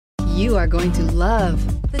You are going to love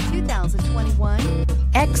the 2021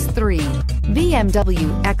 X3.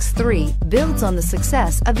 BMW X3 builds on the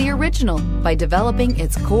success of the original by developing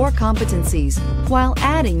its core competencies while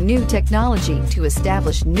adding new technology to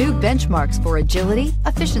establish new benchmarks for agility,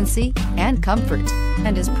 efficiency, and comfort,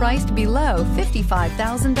 and is priced below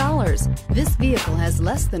 $55,000. This vehicle has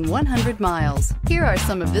less than 100 miles. Here are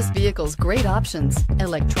some of this vehicle's great options: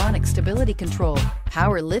 electronic stability control,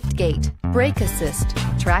 power lift gate, brake assist,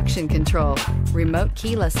 traction control, remote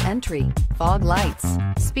keyless entry, fog lights,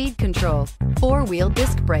 speed control, four-wheel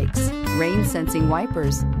disc brakes, rain sensing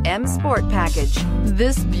wipers, M Sport package.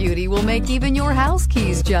 This beauty will make even your house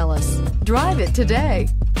keys jealous. Drive it today.